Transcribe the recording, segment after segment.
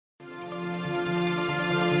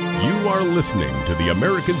You are listening to the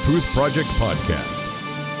American Truth Project podcast.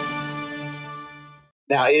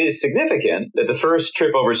 Now, it is significant that the first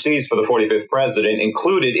trip overseas for the 45th president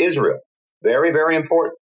included Israel. Very, very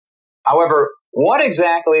important. However, what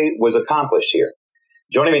exactly was accomplished here?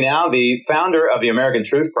 Joining me now, the founder of the American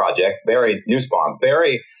Truth Project, Barry Nussbaum.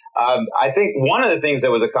 Barry, I think one of the things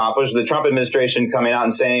that was accomplished, the Trump administration coming out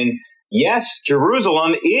and saying, yes,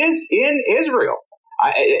 Jerusalem is in Israel.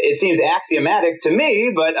 It seems axiomatic to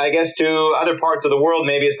me, but I guess to other parts of the world,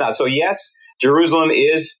 maybe it's not. So yes, Jerusalem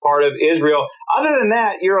is part of Israel. Other than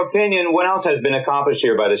that, your opinion, what else has been accomplished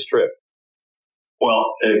here by this trip?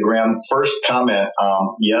 Well, Graham, first comment,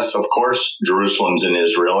 yes, of course, Jerusalem's in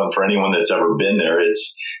Israel. And for anyone that's ever been there,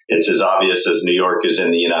 it's as obvious as New York is in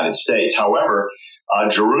the United States. However,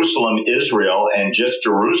 Jerusalem, Israel, and just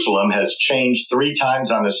Jerusalem has changed 3 times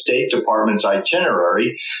on the State Department's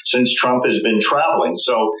itinerary since Trump has been traveling.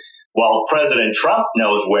 So while President Trump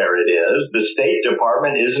knows where it is, the State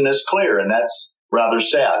Department isn't as clear, and that's rather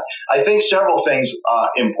sad. I think several things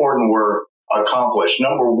important were accomplished.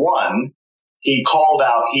 Number one, he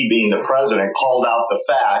being the president, called out the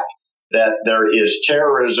fact that there is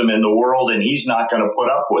terrorism in the world and he's not going to put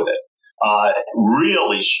up with it.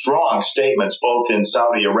 Really strong statements both in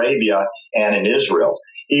Saudi Arabia and in Israel.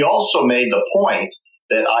 He also made the point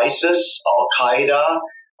that ISIS, Al-Qaeda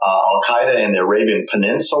in the Arabian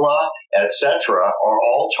Peninsula, etc., are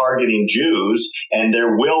all targeting Jews, and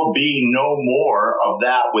there will be no more of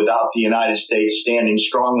that without the United States standing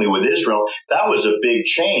strongly with Israel. That was a big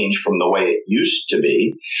change from the way it used to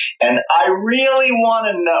be. And I really want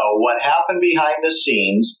to know what happened behind the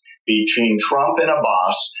scenes between Trump and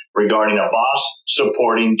Abbas regarding Abbas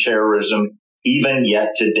supporting terrorism even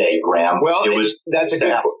yet today, Graham. Well, that's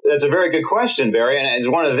a very good question, Barry. And it's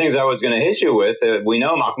one of the things I was going to hit you with. We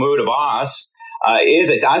know Mahmoud Abbas he's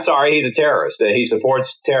a terrorist. He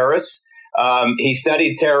supports terrorists. He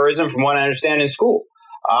studied terrorism, from what I understand, in school.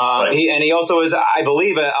 Right. He also is, I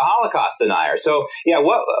believe, a Holocaust denier. So, yeah,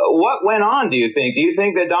 what went on, do you think? Do you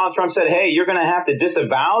think that Donald Trump said, hey, you're going to have to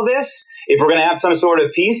disavow this if we're going to have some sort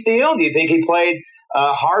of peace deal? Do you think he played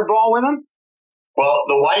hardball with him? Well,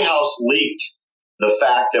 the White House leaked the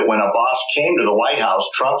fact that when Abbas came to the White House,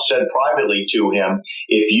 Trump said privately to him,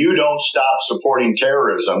 if you don't stop supporting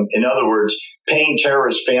terrorism, in other words, paying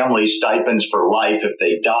terrorist families stipends for life if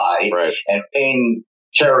they die, right, and paying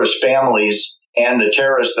terrorist families and the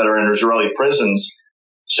terrorists that are in Israeli prisons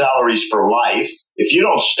salaries for life, if you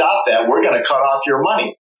don't stop that, we're going to cut off your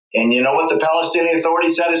money. And you know what the Palestinian Authority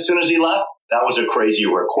said as soon as he left? That was a crazy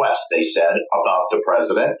request, they said, about the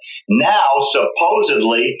president. Now,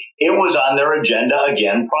 supposedly, it was on their agenda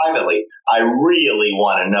again privately. I really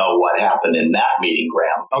want to know what happened in that meeting,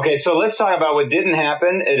 Graham. Okay, so let's talk about what didn't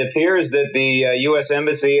happen. It appears that the U.S.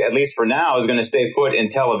 Embassy, at least for now, is going to stay put in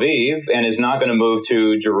Tel Aviv and is not going to move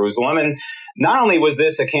to Jerusalem. And not only was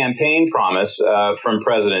this a campaign promise from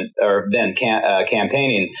President, or then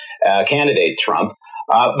campaigning candidate Trump,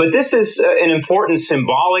 but this is an important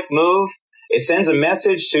symbolic move. It sends a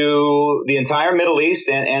message to the entire Middle East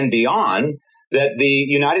and beyond that the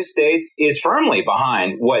United States is firmly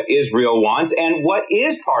behind what Israel wants and what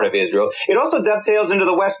is part of Israel. It also dovetails into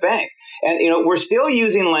the West Bank. And, we're still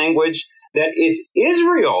using language that it's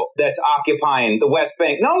Israel that's occupying the West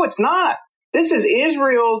Bank. No, it's not. This is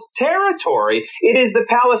Israel's territory. It is the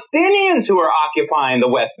Palestinians who are occupying the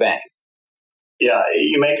West Bank. Yeah,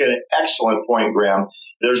 you make an excellent point, Graham.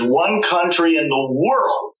 There's one country in the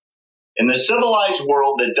world, in the civilized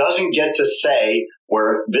world, that doesn't get to say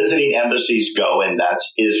where visiting embassies go, and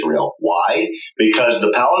that's Israel. Why? Because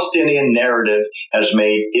the Palestinian narrative has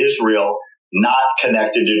made Israel not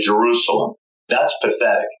connected to Jerusalem. That's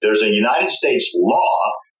pathetic. There's a United States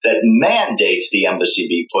law that mandates the embassy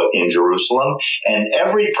be put in Jerusalem, and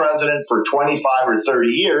every president for 25 or 30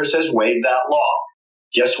 years has waived that law.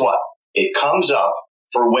 Guess what? It comes up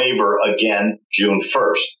for waiver again June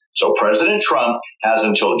 1st. So President Trump has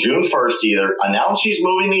until June 1st to either announce he's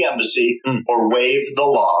moving the embassy or waive the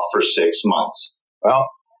law for 6 months. Well,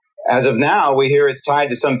 as of now, we hear it's tied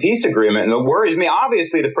to some peace agreement. And it worries me.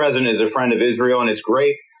 Obviously, the president is a friend of Israel, and it's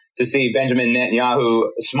great to see Benjamin Netanyahu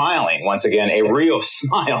smiling once again, a real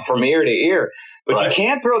smile from ear to ear. But right, you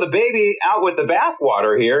can't throw the baby out with the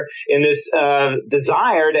bathwater here in this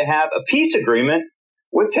desire to have a peace agreement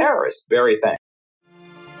with terrorists. Very thanks.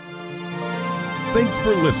 Thanks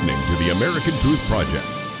for listening to the American Truth Project,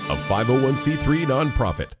 a 501c3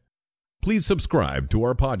 nonprofit. Please subscribe to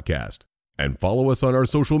our podcast and follow us on our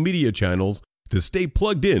social media channels to stay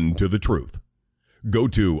plugged in to the truth. Go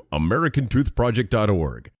to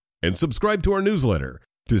americantruthproject.org and subscribe to our newsletter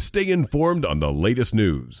to stay informed on the latest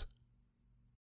news.